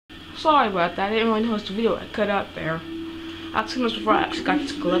Sorry about that. I didn't really notice the video I cut out there. I've seen this before I actually got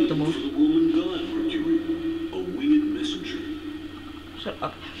this collectible. So,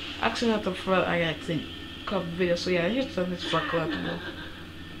 okay. I actually not the before I actually cut the video. So yeah, here's something for collectible.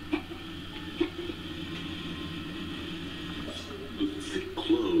 The thick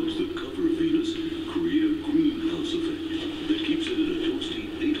clouds that cover Venus create a greenhouse effect that keeps it at a toasty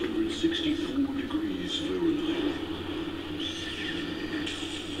 864 degrees Fahrenheit.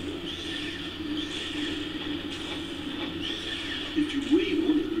 If you weigh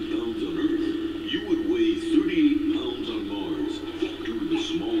 100 pounds on Earth, you would weigh 38 pounds on Mars due to the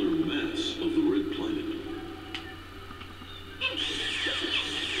smaller mass of the red planet.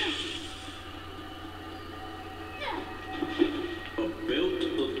 A belt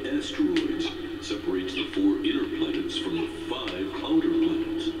of asteroids separates the 4 inner planets from the 5 outer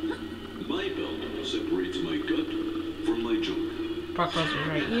planets. My belt separates my gut from my junk. Park is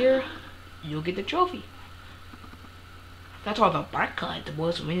right here. You'll get the trophy. That's all the back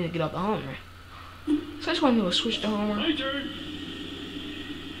collectibles, so we need to get up the Homer. So I just want to do a switch to Homer. My turn.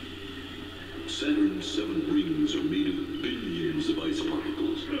 Saturn's 7 rings are made of billions of ice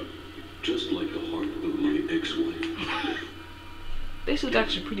particles, just like the heart of my ex-wife. This is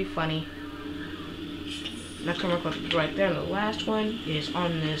actually pretty funny. Next one is right there, and the last one is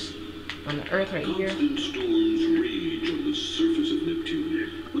on the Earth right here. Constant storms rage on the surface of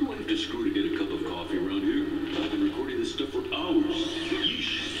Neptune. What do I have to screw to get a cup of coffee around here? I've been recording this stuff for hours.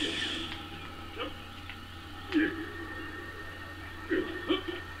 Yeesh.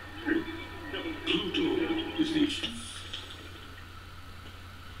 Pluto is the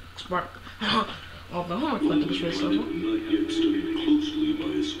Spark. All the Homer collectibles for this level. not yet studied closely by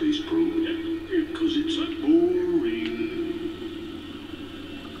a space probe, because it's boring.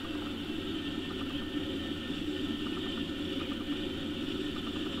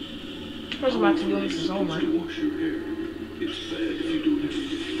 First of all, actually doing this is Homer. Wash your hair. It's bad if you do it.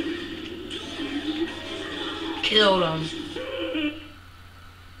 Killed him.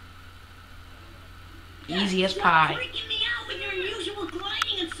 Easy as pie. Freaking me out with your unusual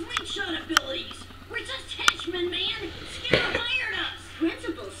gliding and slingshot abilities. We're just henchmen, man. Skinner hired us.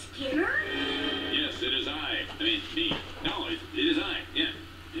 Principal Skinner? Yes, it is I. Me. No, it is I. Yeah.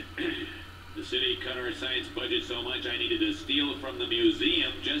 The city cut our science budget so much I needed to steal from the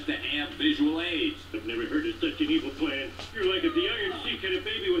museum just to have visual aids. I've never heard of such an evil plan. You're like if the Iron Sheik had a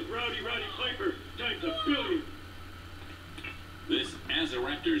baby with Roddy Piper times a billion. This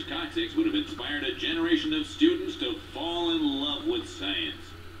Azoraptor's coccyx would have inspired a generation of students to fall in love with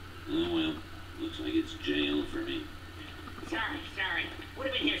science. Oh well, looks like it's jail for me. Sorry. Would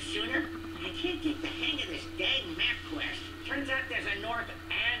have been here sooner. I can't get the hang of this dang map quest. Turns out there's a north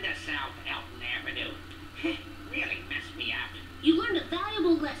and a south Elton Avenue. Really messed me up. You learned a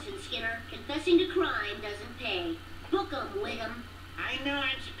valuable lesson, Skinner. Confessing to crime doesn't pay. Book 'em, Wiggum. I know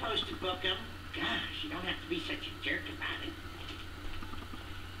I'm supposed to book him. Gosh, you don't have to be such a jerk about it.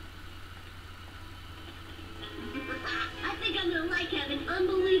 I think I'm gonna like having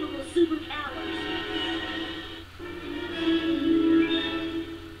unbelievable superpowers.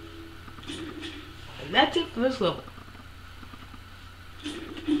 And that's it for this level.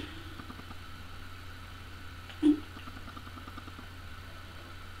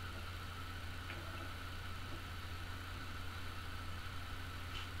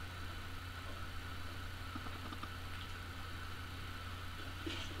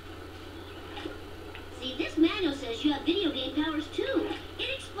 See, this manual says you have video game powers too. It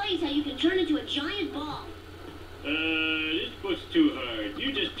explains how you can turn into a giant ball. This book's too hard.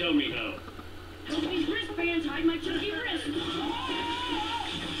 You just tell me how. Hope these wristbands hide my chunky wrist.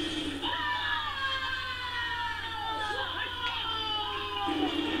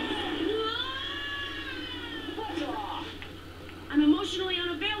 I'm emotionally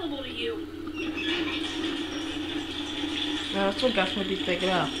unavailable to you. Now that's what got me to take it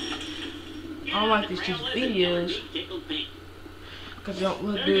out. I don't like these two videos because they don't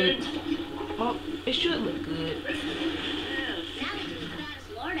look good. Well, it should look good.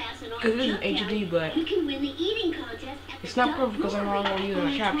 Because it is an HD, but You can win the eating contest at it's the not perfect because I'm no longer using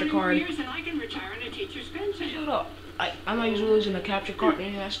a capture card. And I can retire in a teacher's pension. Shut up. I'm not usually using a capture card and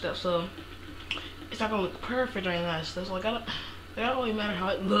any of that stuff, so it's not gonna look perfect or any of that stuff. So like, it don't really matter how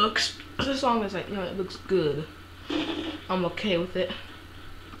it looks. This song is like, you know, it looks good. I'm okay with it.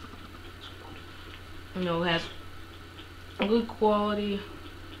 You know, it has a good quality.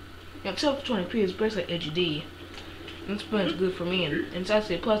 Yeah, except for 20p, it's basically HD. And this is good for me, and it's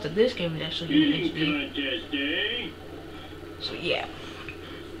actually a plus that this game is actually in HD. Contest, eh? So yeah,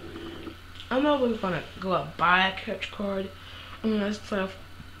 I'm not really gonna go out and buy a capture card. I'm gonna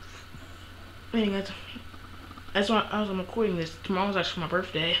Anyway, that's why I'm recording this. Tomorrow's actually my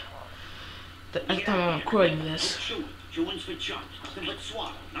birthday. That's the time I'm recording this. So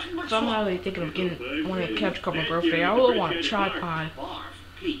I'm not really thinking of getting one to capture card my birthday. I really want a tripod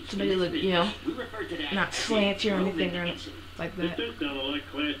to make it look, you know, not slanty or anything like that.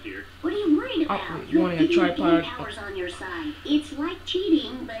 What are you worried about? Wanting a tripod. Powers on your side. It's like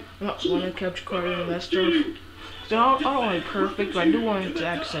cheating, but I'm not wanting to capture card and all that stuff. So I don't want it perfect, but I do want it to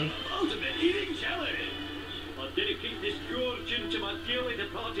actually. Ultimate eating challenge. I dedicate this gorgeon to my dearly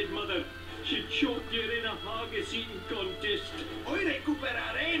departed mother. She choked you in a haggis eating contest. Hoy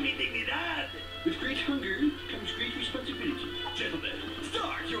recuperaré mi dignidad. With great hunger comes great responsibility. Gentlemen,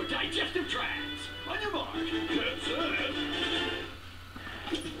 start your digestive tracts. On your mark. Get set.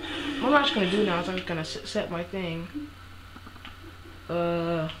 What I'm actually gonna do now is I'm just gonna set my thing.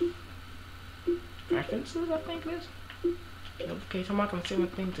 Preferences, I think it is. Okay, so I'm not gonna set my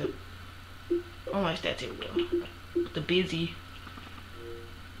thing to. Oh, my stats here will. The busy.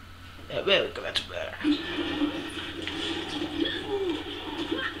 Yeah, there we go, that's better.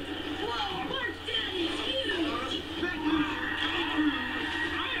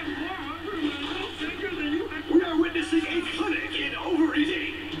 We are witnessing a clinic in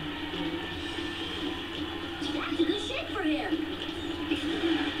overeating. that's a good shape for him.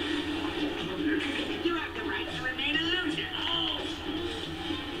 You have the right to remain a loser.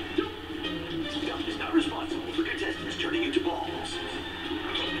 Dump is not responsible for contestants turning into balls.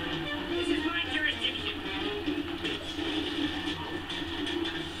 This is my jurisdiction.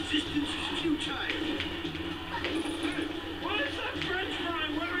 Resistance is futile. What is that French fry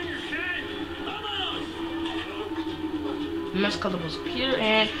wearing your head? The next color was here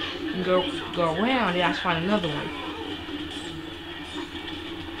and go around and I find another one.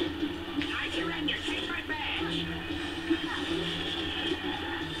 I surrender. Take my badge.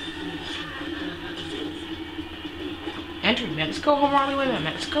 Enter Mexico, Homer on the way to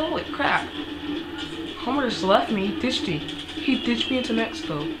Mexico? Wait, crap. Homer just left me, he ditched me. He ditched me into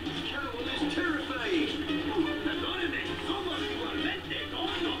Mexico. Carol is terrifying.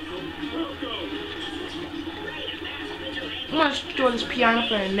 I'm gonna store this piano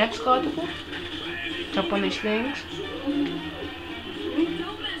for the next collectible. Jump on these things.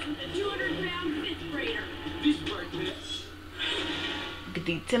 Don't mess with the 200-pound fifth grader. This part, man. Get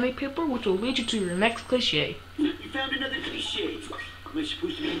the tinny paper, which will lead you to your next cliche. You found another cliche. Am I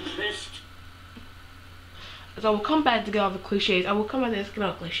supposed to be impressed? So I will come back to get all the cliches. I will come back to get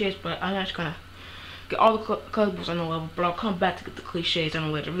all the cliches, but I'm not just gonna get all the collectibles on the level, but I'll come back to get the cliches on a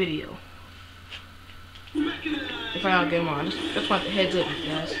later video. If I don't get them on. Just want the heads up, you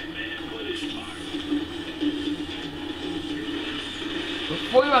guys.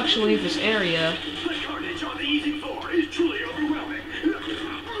 Before you actually leave this area, The carnage on the easy floor is truly overwhelming.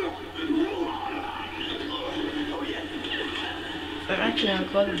 Oh yeah. there's actually a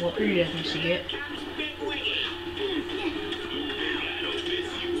collectible up here that you should get. Big wiggy.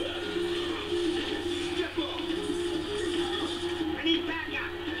 I need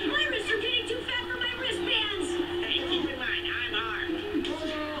backup. My wrists are getting too fat for my wristbands. Hey, keep in mind, I'm armed.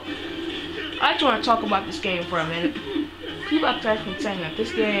 I just want to talk about this game for a minute. People have been saying that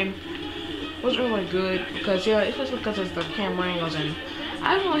this game wasn't really good because, yeah, it's just because of the camera angles, and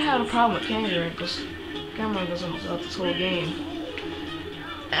I don't really have a problem with camera angles. Camera angles throughout this whole game.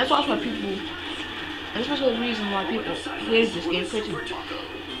 And that's why people, and especially the reason why people hated this game,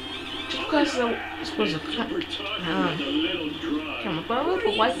 just because it's supposed to camera. But I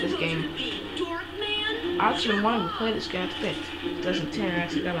really like this game. Dork man. I actually wanted to play this game. I think 2010. I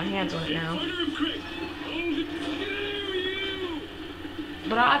actually got my hands on it now.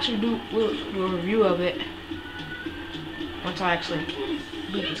 But I'll actually do a review of it once I actually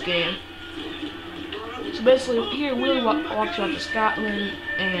beat this game. So basically, here Willie walks out to Scotland,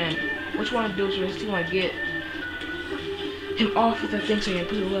 and what you want to do is you want to get him off of the thing so you can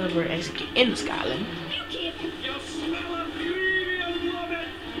put a lever and get into Scotland.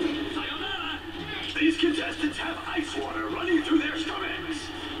 These contestants have ice water running through their